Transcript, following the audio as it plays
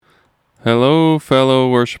Hello, fellow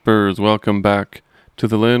worshipers. Welcome back to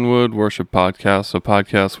the Linwood Worship Podcast, a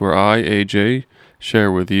podcast where I, AJ,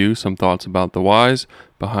 share with you some thoughts about the whys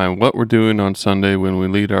behind what we're doing on Sunday when we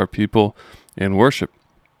lead our people in worship.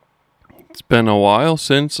 It's been a while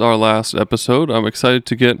since our last episode. I'm excited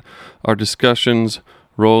to get our discussions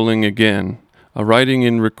rolling again. Writing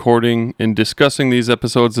and recording and discussing these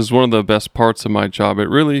episodes is one of the best parts of my job. It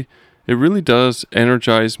really does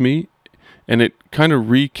energize me, and it kind of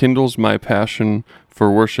rekindles my passion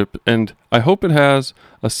for worship, and I hope it has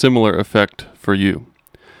a similar effect for you.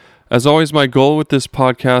 As always, my goal with this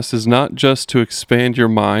podcast is not just to expand your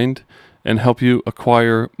mind and help you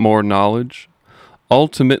acquire more knowledge.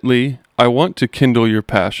 Ultimately, I want to kindle your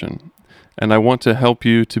passion, and I want to help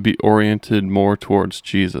you to be oriented more towards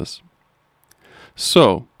Jesus.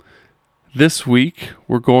 So, this week,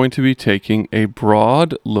 we're going to be taking a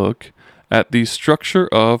broad look at the structure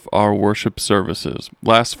of our worship services.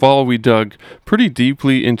 Last fall, we dug pretty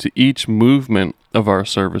deeply into each movement of our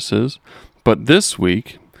services, but this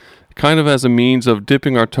week, kind of as a means of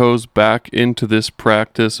dipping our toes back into this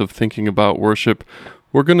practice of thinking about worship,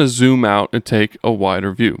 we're going to zoom out and take a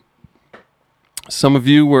wider view. Some of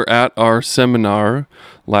you were at our seminar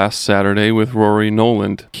last Saturday with Rory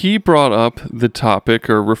Noland. He brought up the topic,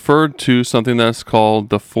 or referred to something that's called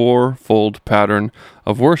the fourfold pattern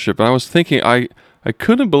of worship. And I was thinking, I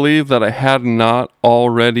couldn't believe that I had not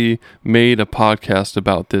already made a podcast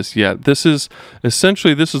about this yet. This is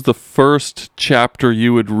the first chapter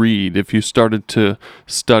you would read if you started to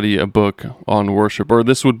study a book on worship, or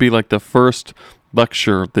this would be like the first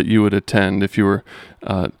lecture that you would attend if you were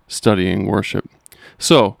studying worship.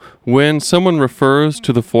 So, when someone refers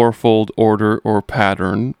to the fourfold order or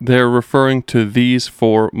pattern, they're referring to these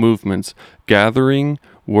four movements: gathering,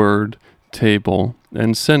 word, table,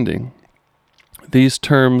 and sending. These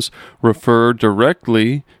terms refer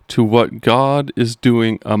directly to what God is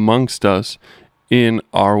doing amongst us in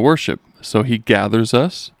our worship. So He gathers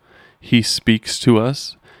us, He speaks to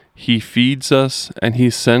us, He feeds us, and He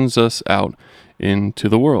sends us out into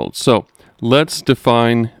the world. So, let's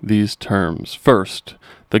define these terms. First,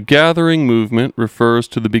 the gathering movement refers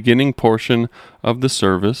to the beginning portion of the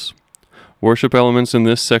service. Worship elements in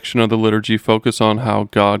this section of the liturgy focus on how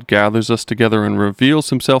God gathers us together and reveals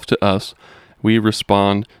Himself to us. We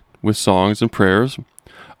respond with songs and prayers.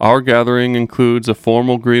 Our gathering includes a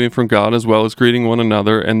formal greeting from God as well as greeting one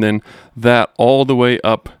another, and then that all the way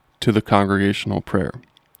up to the congregational prayer.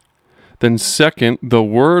 Then second, the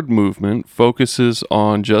word movement focuses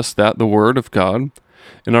on just that, the Word of God.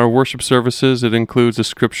 In our worship services, it includes a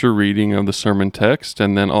scripture reading of the sermon text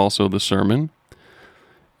and then also the sermon.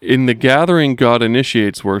 In the gathering, God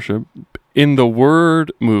initiates worship. In the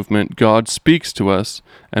word movement, God speaks to us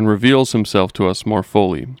and reveals Himself to us more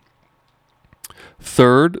fully.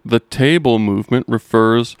 Third, the table movement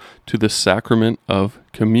refers to the sacrament of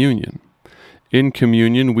communion. In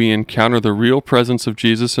communion, we encounter the real presence of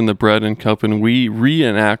Jesus in the bread and cup, and we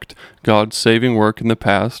reenact God's saving work in the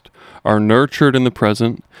past, are nurtured in the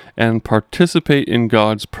present, and participate in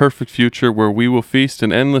God's perfect future where we will feast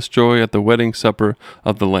in endless joy at the wedding supper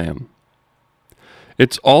of the Lamb.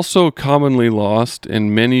 It's also commonly lost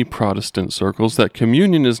in many Protestant circles that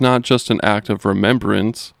communion is not just an act of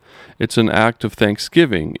remembrance, it's an act of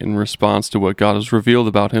thanksgiving in response to what God has revealed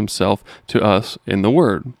about Himself to us in the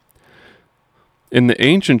Word. In the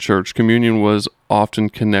ancient church, communion was often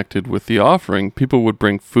connected with the offering. People would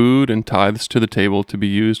bring food and tithes to the table to be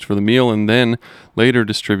used for the meal and then later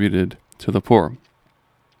distributed to the poor.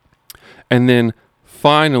 And then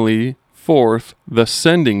finally, fourth, the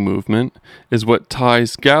sending movement is what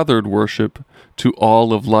ties gathered worship to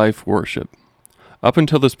all of life worship. Up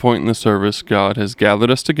until this point in the service, God has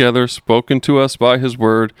gathered us together, spoken to us by His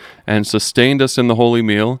Word, and sustained us in the holy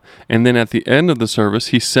meal. And then at the end of the service,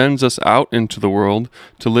 He sends us out into the world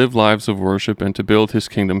to live lives of worship and to build His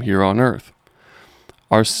kingdom here on earth.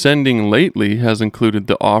 Our sending lately has included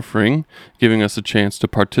the offering, giving us a chance to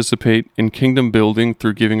participate in kingdom building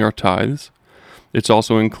through giving our tithes. It's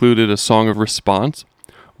also included a song of response,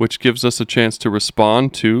 which gives us a chance to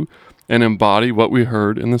respond to and embody what we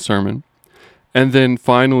heard in the sermon. And then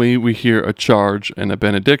finally, we hear a charge and a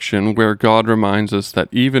benediction where God reminds us that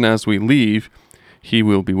even as we leave, He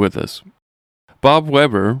will be with us. Bob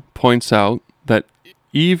Weber points out that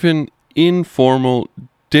even informal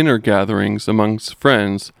dinner gatherings amongst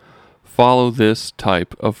friends follow this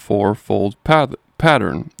type of fourfold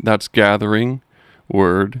pattern. That's gathering,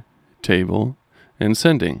 word, table, and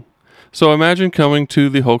sending. So imagine coming to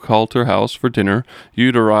the Hochhalter house for dinner.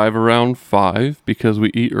 You'd arrive around 5 because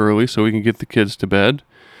we eat early so we can get the kids to bed.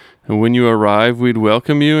 And when you arrive, we'd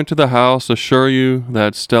welcome you into the house, assure you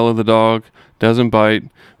that Stella the dog doesn't bite.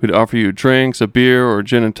 We'd offer you drinks, a beer or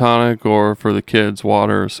gin and tonic, or for the kids,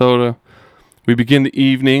 water or soda. We begin the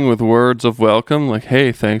evening with words of welcome, like,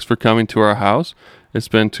 hey, thanks for coming to our house. It's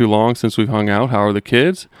been too long since we've hung out. How are the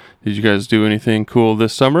kids? Did you guys do anything cool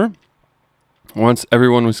this summer? Once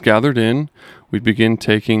everyone was gathered in, we'd begin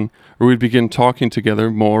talking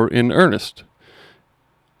together more in earnest.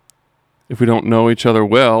 If we don't know each other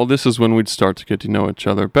well, this is when we'd start to get to know each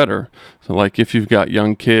other better. So like if you've got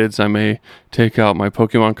young kids, I may take out my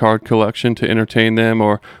Pokemon card collection to entertain them,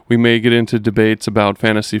 or we may get into debates about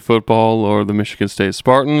fantasy football or the Michigan State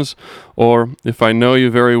Spartans. Or if I know you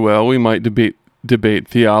very well, we might debate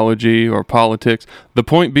theology or politics. The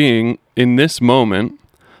point being, in this moment,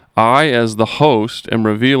 I, as the host, am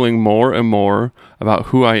revealing more and more about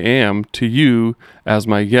who I am to you as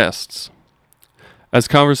my guests. As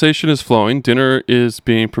conversation is flowing, dinner is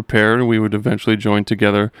being prepared, and we would eventually join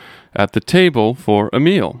together at the table for a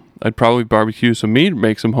meal. I'd probably barbecue some meat,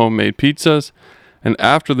 make some homemade pizzas, and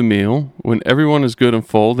after the meal, when everyone is good and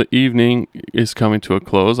full, the evening is coming to a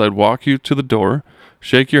close, I'd walk you to the door,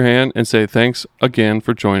 shake your hand, and say thanks again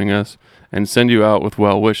for joining us, and send you out with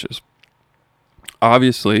well wishes.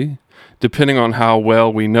 Obviously, depending on how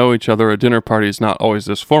well we know each other, a dinner party is not always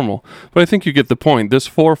this formal, but I think you get the point. This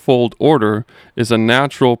fourfold order is a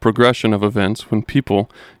natural progression of events when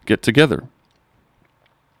people get together.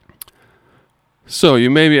 So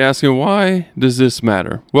you may be asking, why does this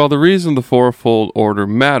matter? Well, the reason the fourfold order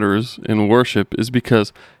matters in worship is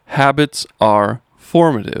because habits are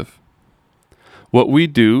formative. What we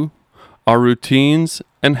do, our routines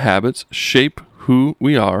and habits shape who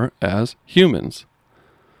we are as humans.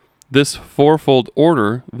 This fourfold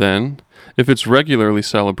order, then, if it's regularly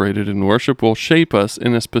celebrated in worship, will shape us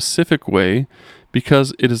in a specific way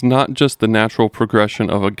because it is not just the natural progression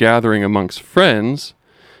of a gathering amongst friends,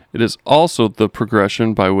 it is also the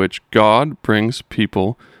progression by which God brings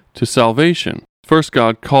people to salvation. First,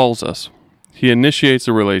 God calls us. He initiates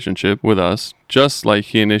a relationship with us, just like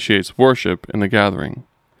He initiates worship in the gathering.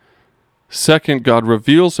 Second, God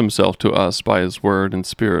reveals Himself to us by His Word and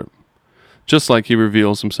Spirit, just like He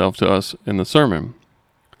reveals Himself to us in the sermon.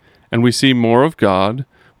 And we see more of God,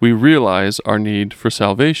 we realize our need for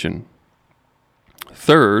salvation.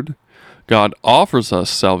 Third, God offers us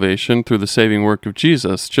salvation through the saving work of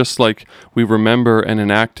Jesus, just like we remember and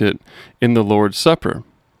enact it in the Lord's Supper.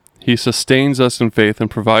 He sustains us in faith and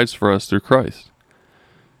provides for us through Christ.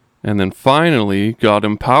 And then finally, God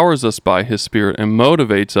empowers us by His Spirit and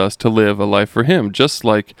motivates us to live a life for Him, just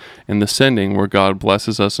like in the sending where God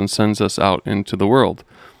blesses us and sends us out into the world.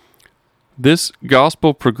 This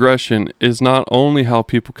gospel progression is not only how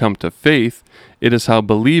people come to faith, it is how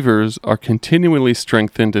believers are continually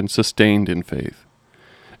strengthened and sustained in faith.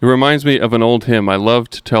 It reminds me of an old hymn. I love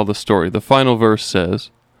to tell the story. The final verse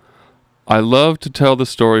says, I love to tell the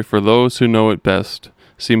story, for those who know it best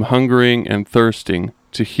seem hungering and thirsting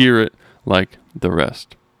to hear it like the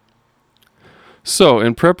rest. So,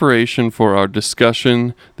 in preparation for our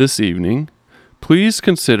discussion this evening, please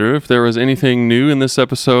consider if there was anything new in this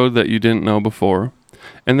episode that you didn't know before,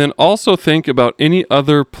 and then also think about any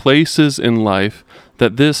other places in life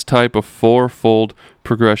that this type of fourfold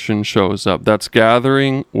progression shows up. That's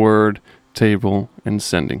gathering, word, table, and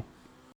sending.